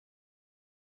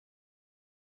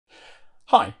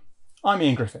Hi, I'm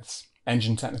Ian Griffiths,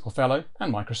 Engine Technical Fellow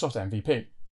and Microsoft MVP.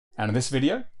 And in this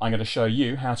video, I'm going to show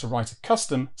you how to write a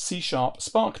custom C#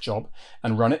 Spark job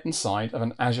and run it inside of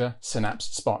an Azure Synapse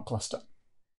Spark cluster.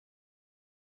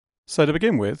 So to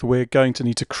begin with, we're going to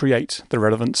need to create the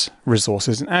relevant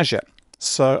resources in Azure.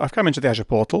 So I've come into the Azure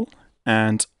portal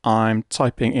and I'm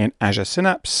typing in Azure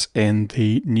Synapse in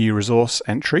the new resource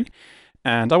entry.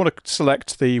 And I want to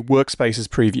select the workspaces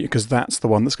preview because that's the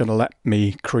one that's going to let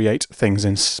me create things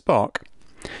in Spark.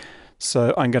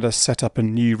 So I'm going to set up a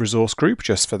new resource group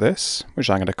just for this, which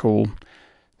I'm going to call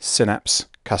Synapse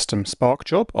Custom Spark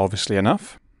Job, obviously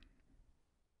enough.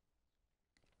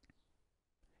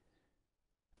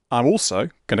 I'm also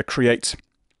going to create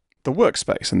the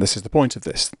workspace, and this is the point of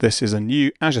this. This is a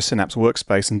new Azure Synapse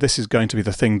workspace, and this is going to be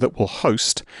the thing that will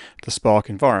host the Spark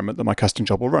environment that my custom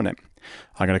job will run in.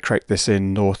 I'm going to create this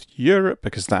in North Europe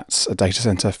because that's a data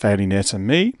center fairly near to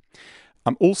me.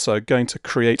 I'm also going to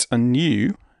create a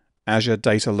new Azure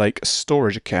Data Lake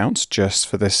storage account just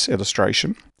for this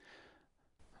illustration.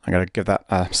 I'm going to give that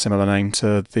a similar name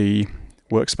to the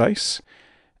workspace.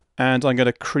 And I'm going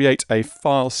to create a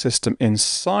file system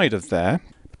inside of there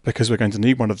because we're going to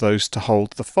need one of those to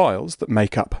hold the files that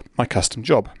make up my custom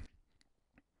job.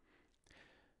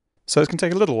 So it's going to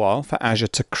take a little while for Azure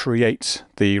to create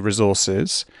the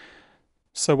resources.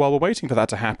 So while we're waiting for that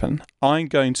to happen, I'm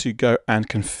going to go and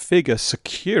configure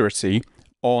security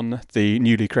on the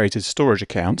newly created storage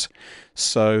account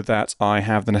so that I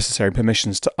have the necessary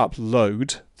permissions to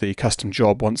upload the custom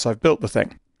job once I've built the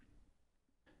thing.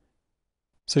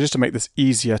 So just to make this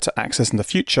easier to access in the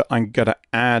future, I'm going to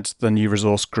add the new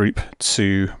resource group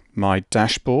to my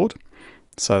dashboard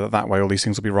so that way all these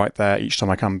things will be right there each time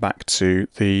I come back to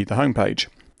the home page.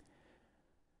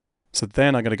 So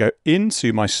then I'm going to go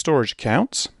into my storage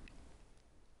account.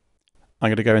 I'm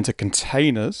going to go into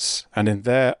containers, and in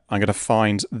there I'm going to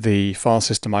find the file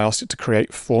system I asked it to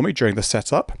create for me during the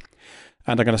setup.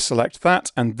 And I'm going to select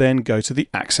that and then go to the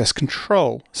access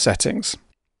control settings.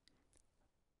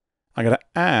 I'm going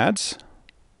to add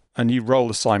a new role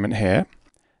assignment here,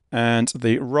 and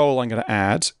the role I'm going to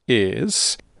add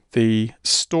is the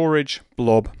storage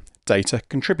blob data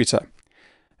contributor.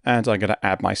 And I'm going to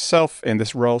add myself in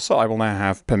this role, so I will now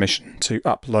have permission to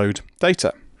upload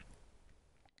data.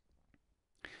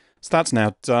 So that's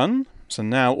now done. So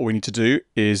now all we need to do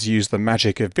is use the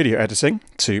magic of video editing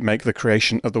to make the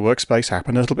creation of the workspace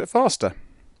happen a little bit faster.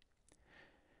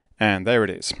 And there it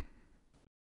is.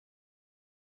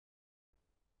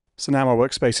 So now my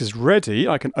workspace is ready.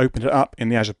 I can open it up in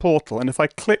the Azure portal, and if I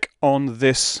click on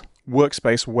this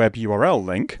workspace web URL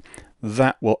link,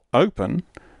 that will open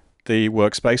the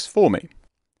workspace for me.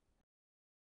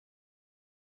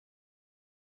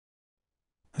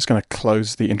 I'm just going to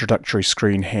close the introductory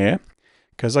screen here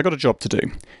because I've got a job to do.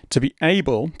 To be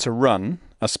able to run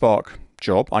a Spark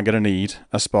job, I'm going to need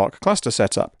a Spark cluster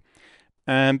setup.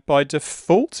 And by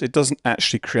default, it doesn't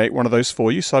actually create one of those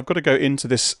for you. So I've got to go into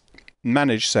this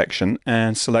Manage section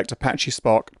and select Apache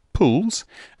Spark pools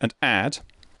and add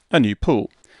a new pool.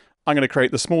 I'm going to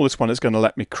create the smallest one it's going to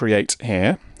let me create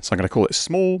here. So I'm going to call it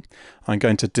small. I'm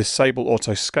going to disable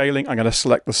auto scaling. I'm going to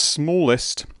select the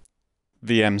smallest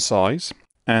VM size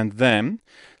and then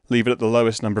leave it at the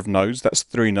lowest number of nodes. That's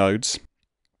 3 nodes.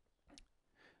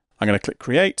 I'm going to click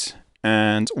create,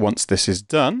 and once this is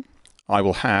done, I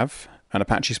will have an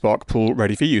Apache Spark pool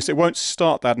ready for use. It won't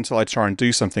start that until I try and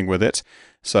do something with it.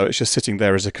 So it's just sitting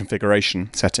there as a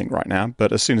configuration setting right now.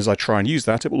 But as soon as I try and use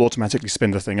that, it will automatically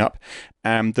spin the thing up.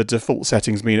 And the default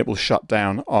settings mean it will shut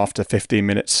down after 15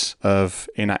 minutes of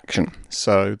inaction.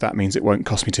 So that means it won't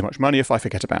cost me too much money if I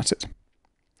forget about it.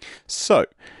 So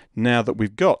now that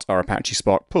we've got our Apache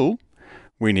Spark pool,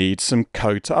 we need some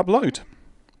code to upload.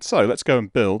 So let's go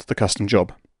and build the custom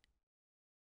job.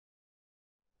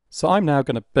 So I'm now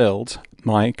going to build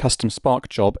my custom Spark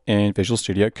job in Visual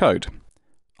Studio Code.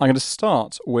 I'm going to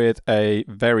start with a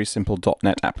very simple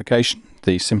 .NET application,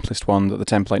 the simplest one that the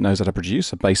template knows how to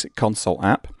produce, a basic console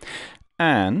app.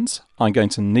 And I'm going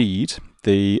to need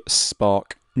the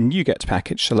Spark NuGet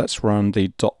package. So let's run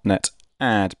the .NET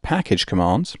add package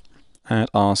command and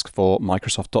ask for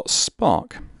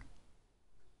Microsoft.Spark.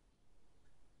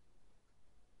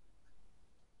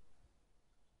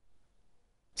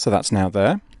 So that's now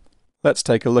there. Let's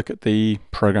take a look at the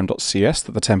program.cs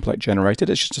that the template generated.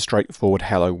 It's just a straightforward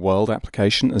Hello World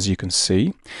application, as you can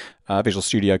see. Visual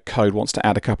Studio Code wants to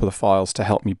add a couple of files to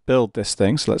help me build this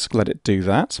thing, so let's let it do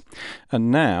that.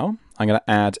 And now I'm going to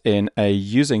add in a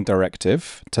using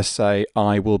directive to say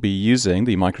I will be using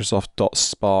the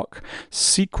Microsoft.Spark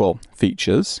SQL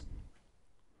features.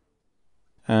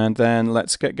 And then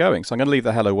let's get going. So I'm going to leave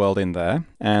the hello world in there,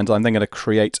 and I'm then going to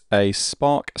create a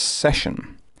Spark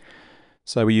session.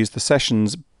 So we use the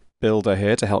sessions builder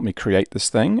here to help me create this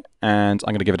thing, and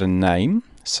I'm going to give it a name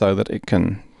so that it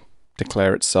can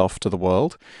declare itself to the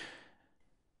world.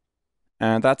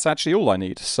 And that's actually all I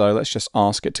need. So let's just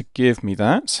ask it to give me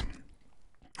that.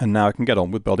 And now I can get on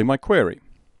with building my query.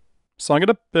 So I'm going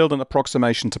to build an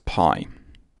approximation to pi.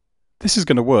 This is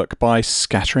going to work by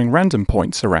scattering random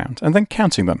points around and then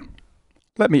counting them.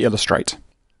 Let me illustrate.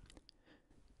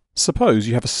 Suppose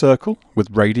you have a circle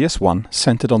with radius 1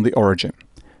 centered on the origin.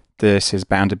 This is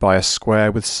bounded by a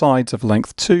square with sides of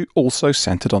length 2 also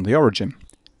centered on the origin.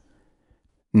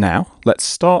 Now, let's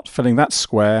start filling that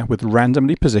square with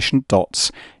randomly positioned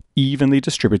dots evenly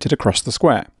distributed across the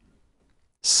square.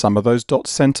 Some of those dot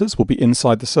centers will be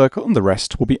inside the circle and the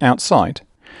rest will be outside.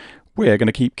 We're going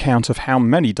to keep count of how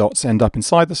many dots end up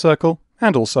inside the circle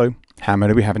and also how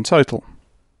many we have in total.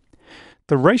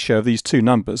 The ratio of these two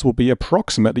numbers will be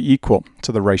approximately equal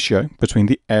to the ratio between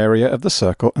the area of the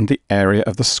circle and the area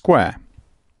of the square.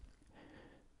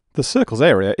 The circle's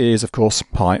area is, of course,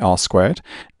 pi r squared,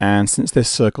 and since this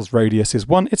circle's radius is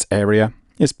 1, its area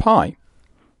is pi.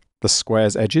 The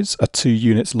square's edges are 2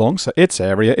 units long, so its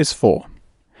area is 4.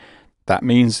 That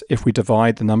means if we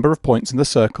divide the number of points in the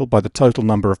circle by the total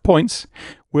number of points,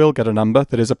 we'll get a number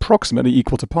that is approximately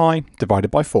equal to pi divided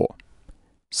by 4.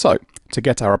 So, to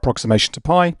get our approximation to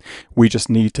pi, we just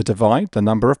need to divide the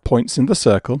number of points in the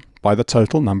circle by the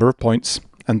total number of points,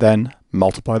 and then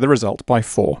multiply the result by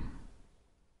 4.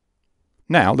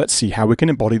 Now, let's see how we can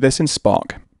embody this in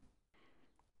Spark.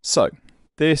 So,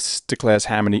 this declares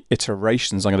how many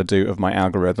iterations I'm going to do of my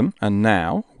algorithm, and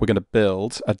now we're going to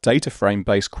build a data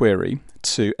frame-based query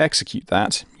to execute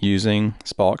that using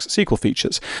Spark's SQL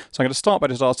features. So I'm going to start by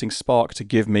just asking Spark to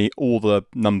give me all the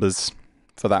numbers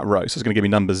for that row. So it's going to give me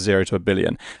numbers 0 to 1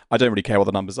 billion. I don't really care what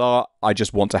the numbers are, I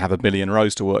just want to have 1 billion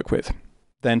rows to work with.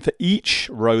 Then for each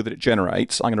row that it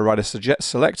generates, I'm going to write a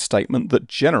select statement that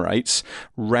generates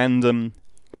random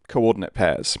coordinate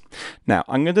pairs. Now,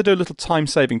 I'm going to do a little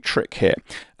time-saving trick here.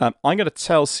 I'm going to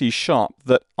tell C#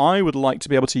 that I would like to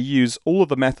be able to use all of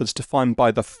the methods defined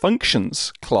by the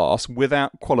functions class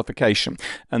without qualification,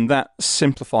 and that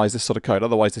simplifies this sort of code.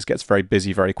 Otherwise, this gets very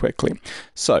busy very quickly.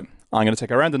 So, I'm going to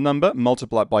take a random number,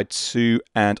 multiply it by 2,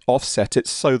 and offset it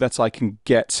so that I can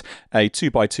get a 2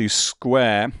 by 2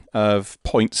 square of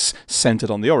points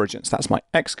centered on the origins. That's my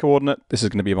x-coordinate. This is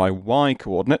going to be my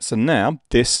y-coordinate. So now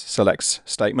this selects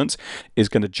statement is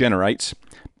going to generate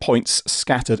points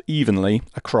scattered evenly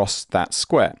across that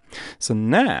square. So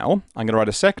now I'm going to write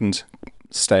a second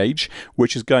stage,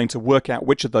 which is going to work out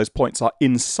which of those points are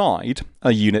inside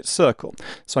a unit circle.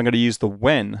 So I'm going to use the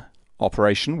when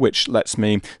operation, which lets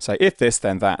me say if this,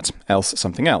 then that, else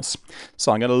something else.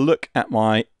 So I'm going to look at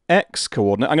my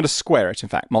x-coordinate. I'm going to square it, in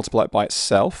fact, multiply it by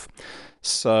itself.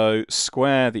 So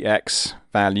square the x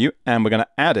value, and we're going to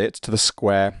add it to the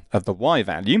square of the y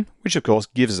value, which of course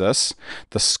gives us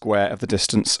the square of the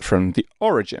distance from the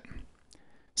origin.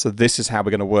 So this is how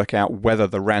we're going to work out whether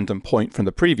the random point from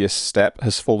the previous step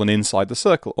has fallen inside the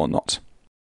circle or not.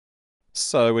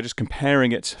 So we're just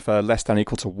comparing it for less than or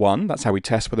equal to 1. That's how we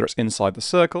test whether it's inside the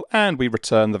circle, and we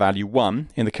return the value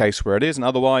 1 in the case where it is, and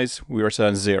otherwise we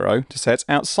return 0 to say it's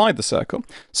outside the circle.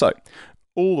 So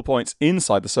all the points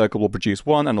inside the circle will produce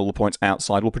 1, and all the points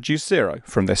outside will produce 0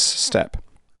 from this step.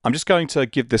 I'm just going to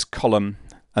give this column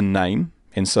a name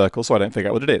in circle so I don't figure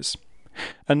out what it is.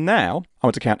 And now I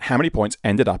want to count how many points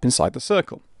ended up inside the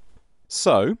circle.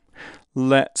 So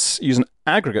let's use an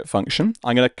aggregate function.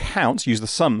 I'm going to use the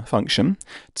sum function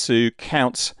to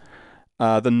count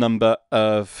the number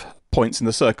of points in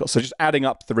the circle. So just adding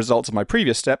up the results of my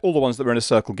previous step, all the ones that were in a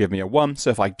circle give me a 1. So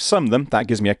if I sum them, that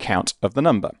gives me a count of the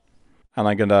number. And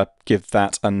I'm going to give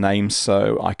that a name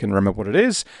so I can remember what it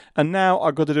is. And now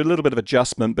I've got to do a little bit of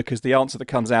adjustment because the answer that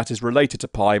comes out is related to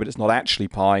pi, but it's not actually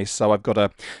pi. So I've got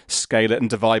to scale it and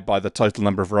divide by the total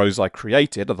number of rows I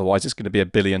created. Otherwise, it's going to be 1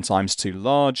 billion times too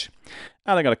large.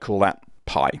 And I'm going to call that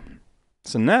pi.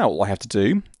 So now all I have to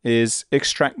do is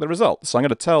extract the result. So I'm going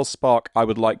to tell Spark I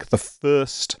would like the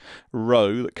first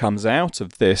row that comes out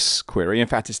of this query. In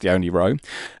fact, it's the only row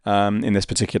in this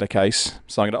particular case.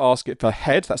 So I'm going to ask it for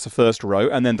head, that's the first row,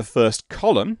 and then the first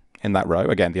column in that row.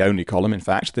 Again, the only column, in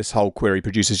fact. This whole query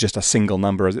produces just a single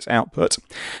number as its output.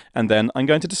 And then I'm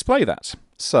going to display that.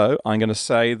 So I'm going to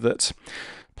say that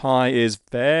pi is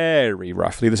very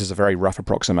roughly, this is a very rough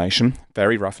approximation,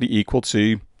 very roughly equal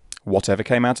to whatever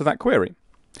came out of that query.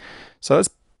 So let's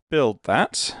build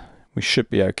that. We should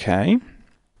be okay.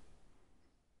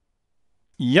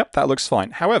 Yep, that looks fine.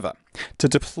 However, To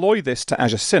deploy this to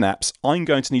Azure Synapse, I'm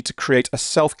going to need to create a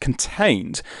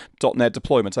self-contained .NET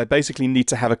deployment. I basically need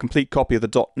to have a complete copy of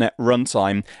the .NET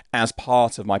runtime as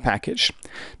part of my package.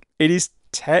 It is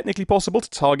technically possible to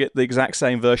target the exact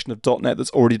same version of .NET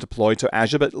that's already deployed to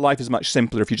Azure, but life is much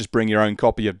simpler if you just bring your own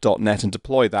copy of .NET and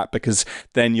deploy that, because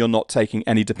then you're not taking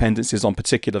any dependencies on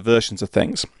particular versions of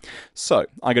things. So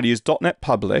I'm going to use .NET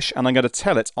Publish, and I'm going to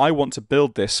tell it I want to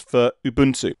build this for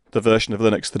Ubuntu, the version of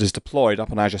Linux that is deployed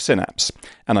up on Azure Synapse,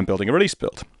 and I'm building a release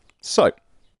build. So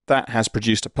that has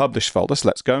produced a publish folder, so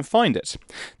let's go and find it.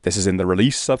 This is in the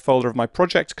release subfolder of my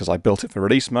project because I built it for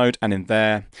release mode, and in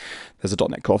there's a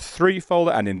 .NET Core 3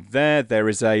 folder, and in there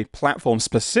is a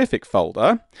platform-specific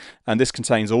folder, and this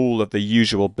contains all of the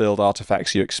usual build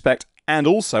artifacts you expect, and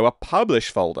also a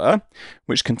publish folder,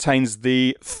 which contains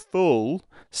the full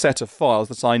set of files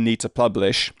that I need to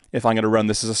publish if I'm going to run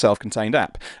this as a self-contained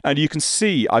app. And you can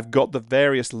see I've got the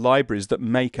various libraries that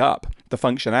make up the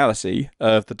functionality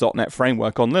of the .NET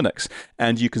framework on Linux,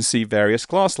 and you can see various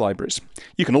class libraries.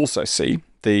 You can also see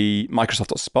the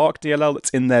Microsoft.Spark DLL that's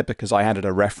in there because I added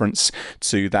a reference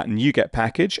to that NuGet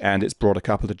package, and it's brought a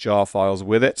couple of jar files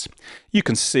with it. You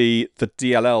can see the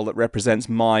DLL that represents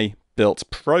my built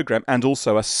program, and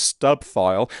also a stub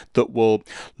file that will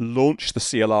launch the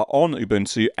CLR on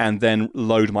Ubuntu and then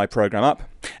load my program up.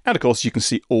 And of course you can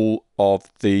see all of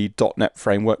the .NET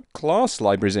Framework class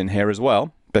libraries in here as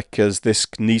well, because this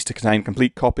needs to contain a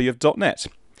complete copy of .NET.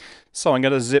 So I'm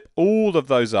going to zip all of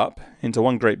those up into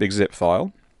one great big zip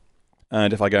file,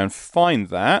 and if I go and find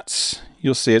that,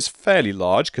 you'll see it's fairly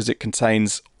large because it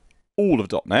contains all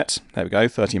of .NET. There we go,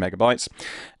 30 megabytes.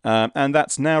 And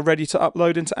that's now ready to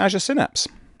upload into Azure Synapse.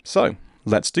 So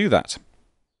let's do that.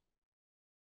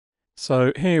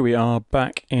 So here we are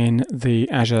back in the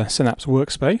Azure Synapse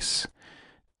workspace.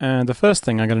 And the first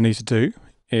thing I'm going to need to do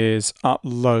is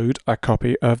upload a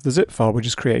copy of the zip file we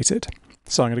just created.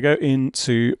 So I'm going to go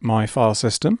into my file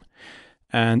system,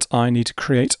 and I need to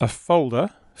create a folder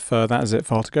for that zip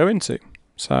file to go into.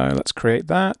 So let's create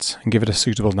that and give it a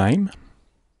suitable name.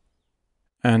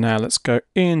 And now let's go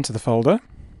into the folder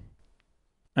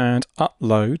and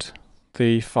upload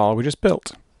the file we just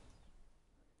built.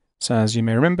 So as you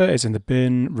may remember, it's in the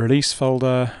bin release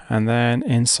folder, and then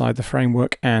inside the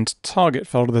framework and target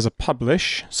folder there's a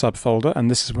publish subfolder, and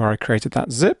this is where I created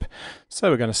that zip. So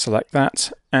we're going to select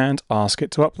that and ask it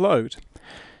to upload.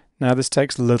 Now this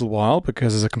takes a little while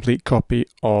because there's a complete copy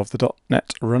of the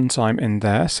 .NET runtime in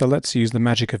there, so let's use the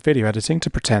magic of video editing to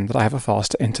pretend that I have a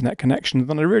faster internet connection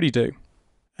than I really do.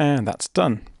 And that's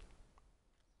done.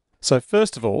 So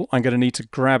first of all, I'm going to need to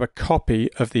grab a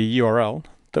copy of the URL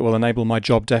that will enable my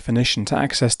job definition to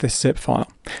access this zip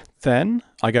file. Then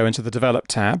I go into the Develop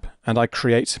tab and I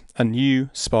create a new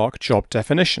Spark job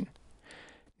definition.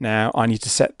 Now I need to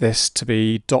set this to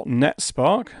be .NET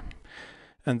Spark,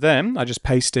 and then I just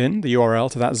paste in the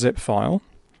URL to that zip file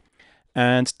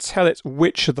and tell it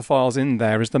which of the files in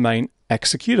there is the main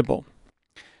executable.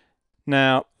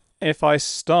 Now, if I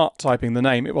start typing the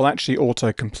name, it will actually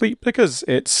auto-complete because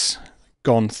it's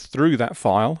gone through that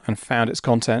file and found its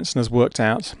contents and has worked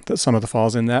out that some of the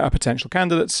files in there are potential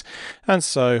candidates. And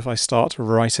so if I start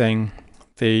writing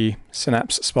the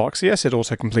Synapse Spark CS, it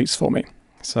auto-completes for me.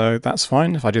 So that's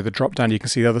fine. If I do the drop down, you can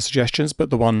see the other suggestions, but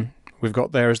the one we've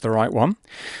got there is the right one.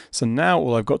 So now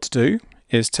all I've got to do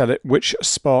is tell it which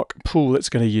Spark pool it's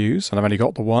going to use, and I've only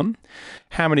got the one.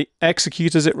 How many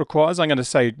executors it requires, I'm going to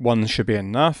say one should be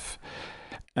enough.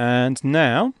 And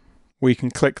now we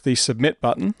can click the Submit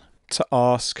button to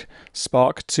ask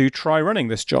Spark to try running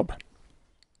this job.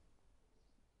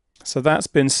 So that's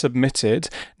been submitted.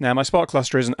 Now my Spark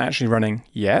cluster isn't actually running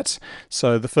yet,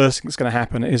 so the first thing that's going to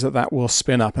happen is that will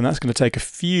spin up, and that's going to take a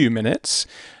few minutes.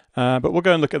 But we'll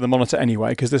go and look at the monitor anyway,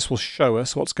 because this will show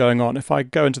us what's going on. If I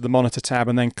go into the Monitor tab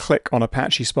and then click on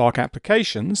Apache Spark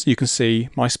Applications, you can see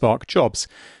my Spark jobs.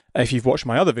 If you've watched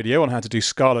my other video on how to do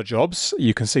Scala jobs,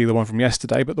 you can see the one from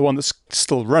yesterday, but the one that's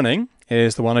still running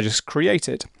is the one I just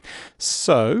created.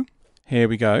 So here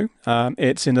we go.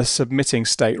 It's in a submitting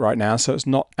state right now, so it's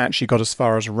not actually got as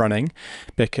far as running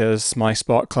because my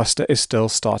Spark cluster is still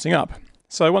starting up.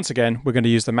 So once again, we're going to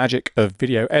use the magic of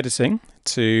video editing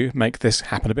to make this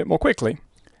happen a bit more quickly.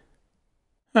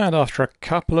 And after a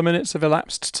couple of minutes of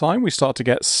elapsed time, we start to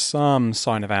get some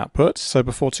sign of output. So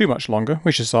before too much longer,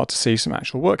 we should start to see some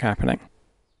actual work happening.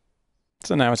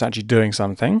 So now it's actually doing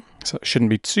something, so it shouldn't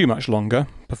be too much longer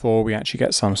before we actually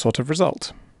get some sort of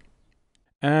result.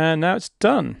 And now it's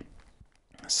done.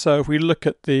 So if we look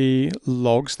at the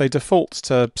logs, they default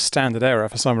to standard error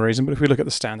for some reason, but if we look at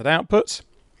the standard output,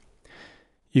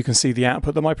 you can see the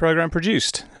output that my program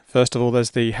produced. First of all,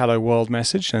 there's the hello world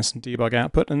message and some debug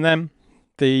output, and then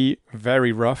the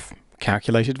very rough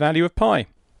calculated value of pi.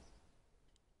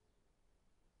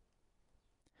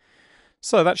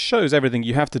 So that shows everything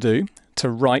you have to do to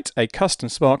write a custom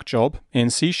Spark job in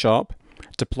C#,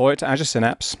 deploy it to Azure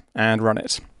Synapse, and run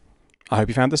it. I hope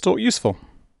you found this talk useful.